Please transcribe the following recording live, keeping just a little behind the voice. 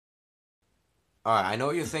Alright, I know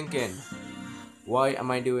what you're thinking. Why am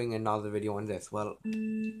I doing another video on this? Well,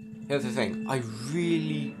 here's the thing. I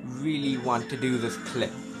really want to do this clip.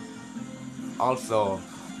 Also,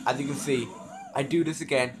 as you can see, I do this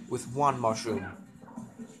again with one mushroom.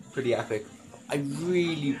 Pretty epic. I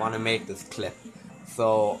really want to make this clip.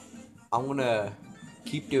 So, I'm gonna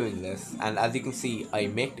keep doing this. And as you can see, I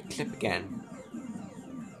make the clip again.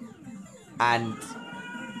 And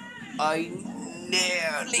I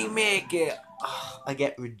nearly make it. I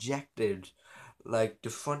get rejected. Like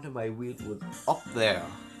the front of my wheel was up there.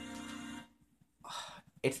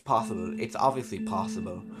 It's possible. It's obviously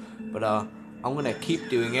possible. But I'm gonna keep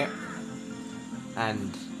doing it.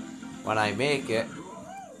 And when I make it,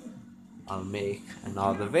 I'll make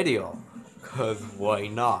another video. Cause why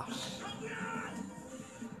not?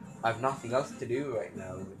 I've nothing else to do right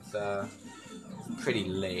now. It's pretty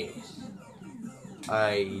late.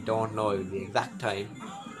 I don't know the exact time,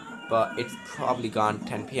 but it's probably gone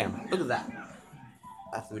 10 p.m. Look at that.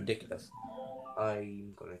 That's ridiculous.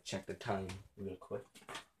 I'm gonna check the time real quick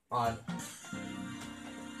on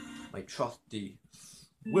my trusty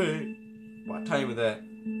wait. What time is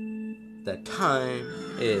it? The time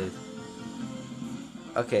is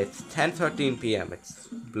okay. It's 10:13 p.m. It's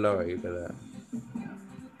blurry, but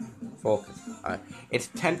focus. It's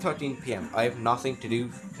 10:13 p.m. I have nothing to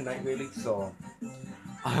do tonight really, so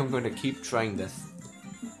I'm gonna keep trying this.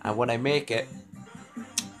 And when I make it,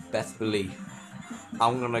 best believe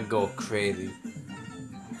I'm gonna go crazy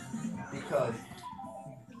because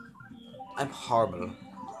I'm horrible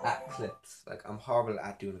at clips. Like I'm horrible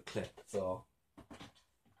at doing a clip, so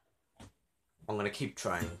I'm gonna keep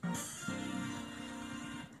trying.